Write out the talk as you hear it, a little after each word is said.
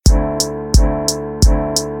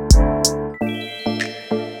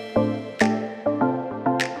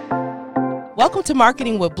Welcome to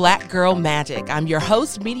Marketing with Black Girl Magic. I'm your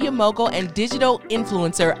host, media mogul, and digital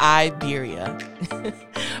influencer, Iberia.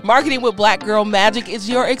 Marketing with Black Girl Magic is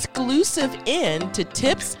your exclusive in to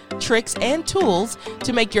tips, tricks, and tools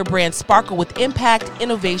to make your brand sparkle with impact,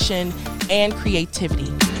 innovation, and creativity.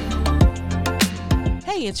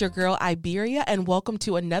 Hey, it's your girl, Iberia, and welcome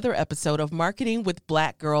to another episode of Marketing with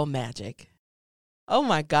Black Girl Magic. Oh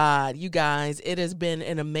my God, you guys, it has been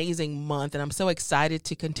an amazing month, and I'm so excited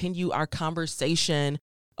to continue our conversation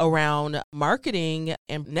around marketing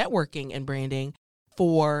and networking and branding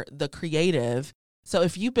for the creative. So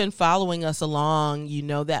if you've been following us along, you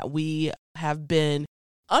know that we have been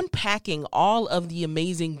unpacking all of the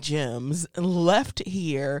amazing gems left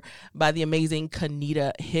here by the amazing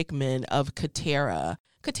Kenita Hickman of Katera.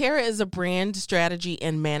 Katera is a brand strategy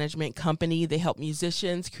and management company. They help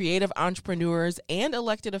musicians, creative entrepreneurs, and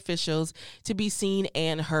elected officials to be seen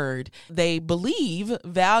and heard. They believe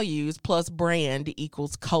values plus brand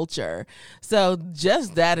equals culture. So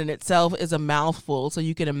just that in itself is a mouthful. So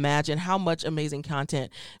you can imagine how much amazing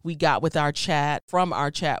content we got with our chat, from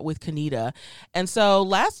our chat with Kenita. And so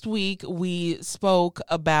last week we spoke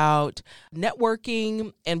about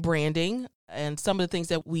networking and branding. And some of the things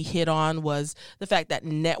that we hit on was the fact that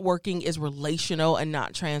networking is relational and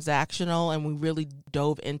not transactional. And we really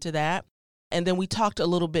dove into that. And then we talked a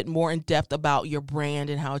little bit more in depth about your brand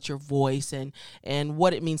and how it's your voice and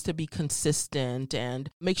what it means to be consistent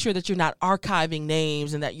and make sure that you're not archiving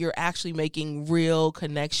names and that you're actually making real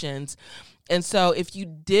connections. And so if you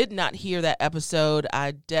did not hear that episode,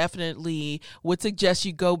 I definitely would suggest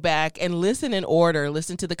you go back and listen in order.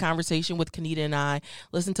 Listen to the conversation with Kenita and I,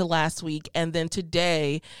 listen to last week. And then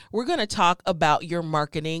today, we're going to talk about your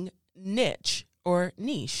marketing niche or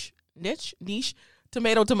niche,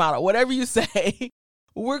 tomato, whatever you say.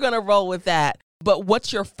 We're going to roll with that. But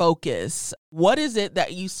what's your focus? What is it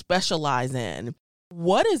that you specialize in?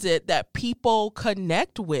 What is it that people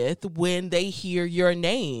connect with when they hear your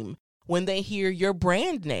name? When they hear your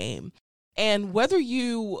brand name? And whether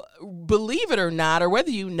you believe it or not, or whether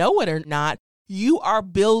you know it or not, you are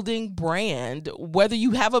building brand, whether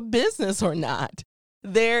you have a business or not.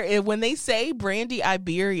 When they say Brandy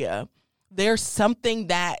Iberia, there's something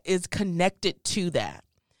that is connected to that.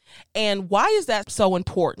 And why is that so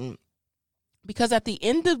important? Because at the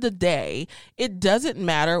end of the day, it doesn't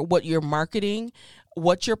matter what you're marketing,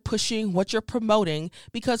 what you're pushing, what you're promoting,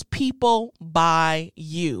 because people buy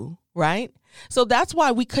you. Right? So that's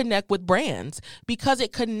why we connect with brands, because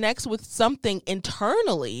it connects with something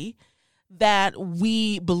internally that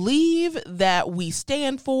we believe, that we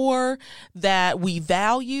stand for, that we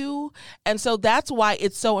value. And so that's why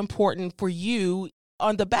it's so important for you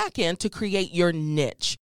on the back end to create your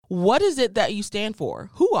niche. What is it that you stand for?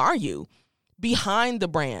 Who are you behind the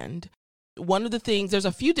brand? One of the things, there's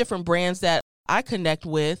a few different brands that I connect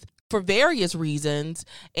with for various reasons.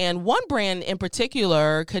 And one brand in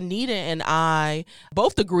particular, Kenita and I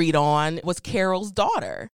both agreed on, was Carol's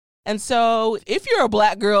Daughter. And so if you're a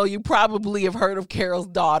Black girl, you probably have heard of Carol's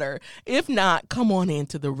Daughter. If not, come on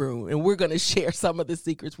into the room and we're going to share some of the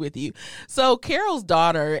secrets with you. So Carol's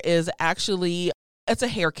Daughter is actually, it's a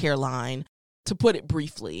hair care line, to put it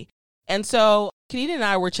briefly. And so Kenita and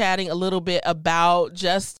I were chatting a little bit about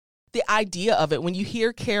just the idea of it. When you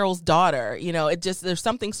hear Carol's Daughter, there's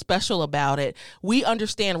something special about it. We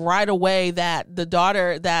understand right away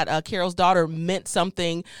that Carol's Daughter meant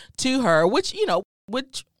something to her, which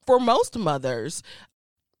for most mothers,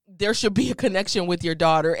 there should be a connection with your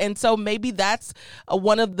daughter. And so maybe that's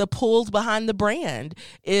one of the pulls behind the brand,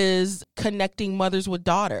 is connecting mothers with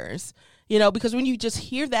daughters. Because when you just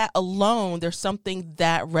hear that alone, there's something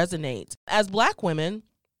that resonates. As Black women,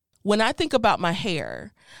 when I think about my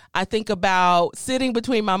hair, I think about sitting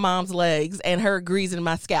between my mom's legs and her greasing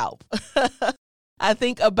my scalp. I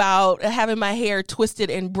think about having my hair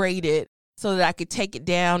twisted and braided so that I could take it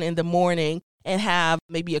down in the morning and have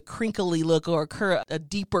maybe a crinkly look or a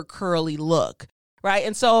deeper curly look. Right.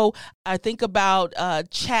 And so I think about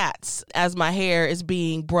chats as my hair is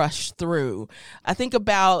being brushed through. I think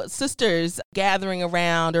about sisters gathering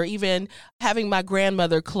around, or even having my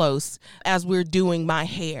grandmother close as we're doing my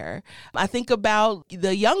hair. I think about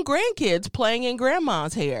the young grandkids playing in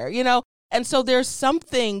grandma's hair, And so there's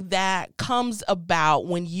something that comes about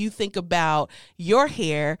when you think about your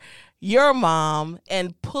hair, your mom,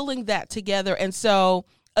 and pulling that together. And so,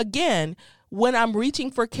 again, when I'm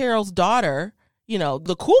reaching for Carol's Daughter,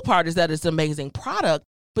 the cool part is that it's an amazing product,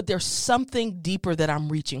 but there's something deeper that I'm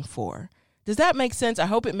reaching for. Does that make sense? I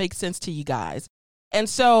hope it makes sense to you guys. And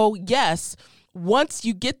so, yes, once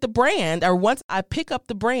you get the brand, or once I pick up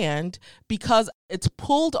the brand, because it's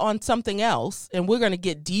pulled on something else, and we're going to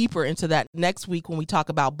get deeper into that next week when we talk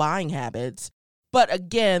about buying habits. But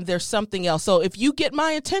again, there's something else. So if you get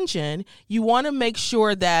my attention, you want to make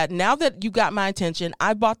sure that now that you got my attention,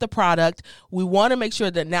 I bought the product. We want to make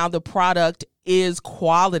sure that now the product is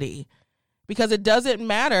quality. Because it doesn't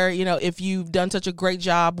matter, if you've done such a great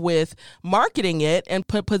job with marketing it and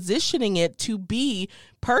positioning it to be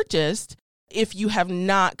purchased, if you have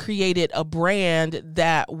not created a brand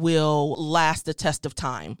that will last the test of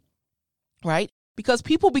time, right? Because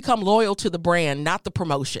people become loyal to the brand, not the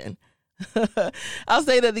promotion. I'll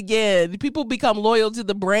say that again. People become loyal to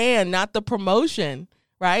the brand, not the promotion,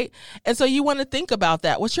 right? And so you want to think about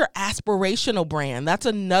that. What's your aspirational brand? That's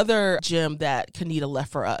another gem that Kenita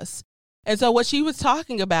left for us. And so what she was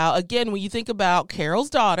talking about, again, when you think about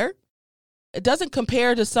Carol's Daughter, it doesn't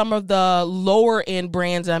compare to some of the lower end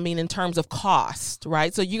brands, in terms of cost,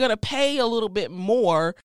 right? So you're going to pay a little bit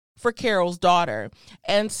more for Carol's Daughter.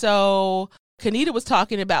 And so Kenita was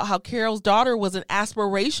talking about how Carol's Daughter was an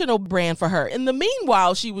aspirational brand for her. In the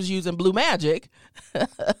meanwhile, she was using Blue Magic,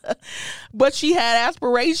 but she had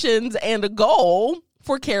aspirations and a goal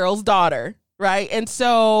for Carol's Daughter, right? And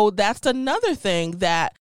so that's another thing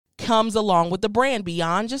that comes along with the brand,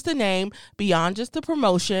 beyond just the name, beyond just the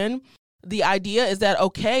promotion. The idea is that,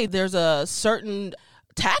 okay, there's a certain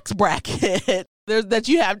tax bracket that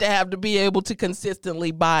you have to be able to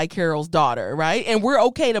consistently buy Carol's Daughter, right? And we're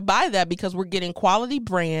okay to buy that because we're getting quality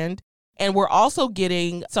brand, and we're also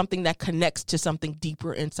getting something that connects to something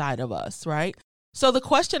deeper inside of us, right? So the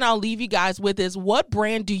question I'll leave you guys with is, what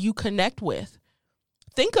brand do you connect with?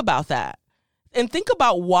 Think about that, and think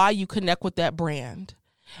about why you connect with that brand.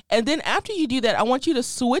 And then after you do that, I want you to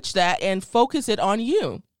switch that and focus it on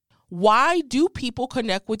you. Why do people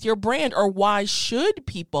connect with your brand, or why should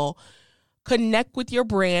people connect with your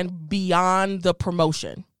brand beyond the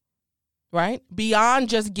promotion, right? Beyond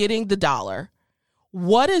just getting the dollar.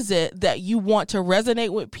 What is it that you want to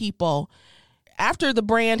resonate with people after the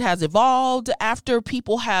brand has evolved, after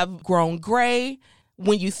people have grown gray?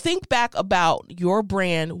 When you think back about your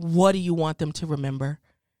brand, what do you want them to remember?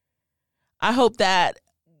 I hope that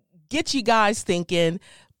gets you guys thinking,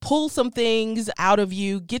 pull some things out of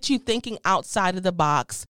you, get you thinking outside of the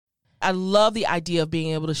box. I love the idea of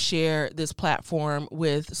being able to share this platform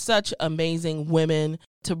with such amazing women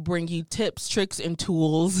to bring you tips, tricks, and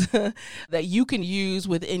tools that you can use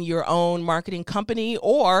within your own marketing company,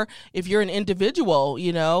 or if you're an individual,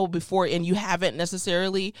 and you haven't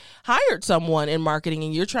necessarily hired someone in marketing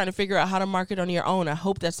and you're trying to figure out how to market on your own. I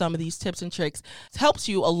hope that some of these tips and tricks helps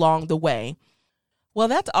you along the way. Well,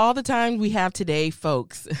 that's all the time we have today,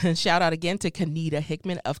 folks. Shout out again to Kenita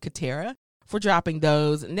Hickman of Katera for dropping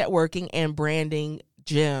those networking and branding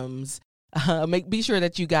gems. Be sure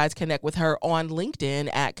that you guys connect with her on LinkedIn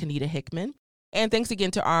at Kenita Hickman. And thanks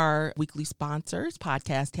again to our weekly sponsors,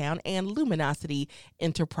 Podcast Town and Luminosity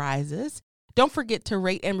Enterprises. Don't forget to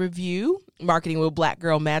rate and review Marketing with Black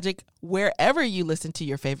Girl Magic wherever you listen to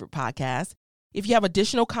your favorite podcast. If you have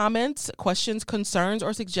additional comments, questions, concerns,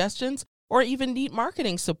 or suggestions, or even need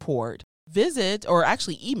marketing support, visit or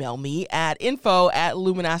actually email me at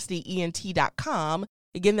info@luminosityent.com.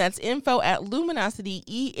 Again, that's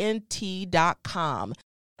info@luminosityent.com.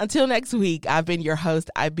 Until next week, I've been your host,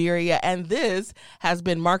 Iberia, and this has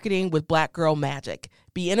been Marketing with Black Girl Magic.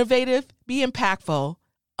 Be innovative, be impactful,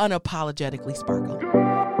 unapologetically sparkle.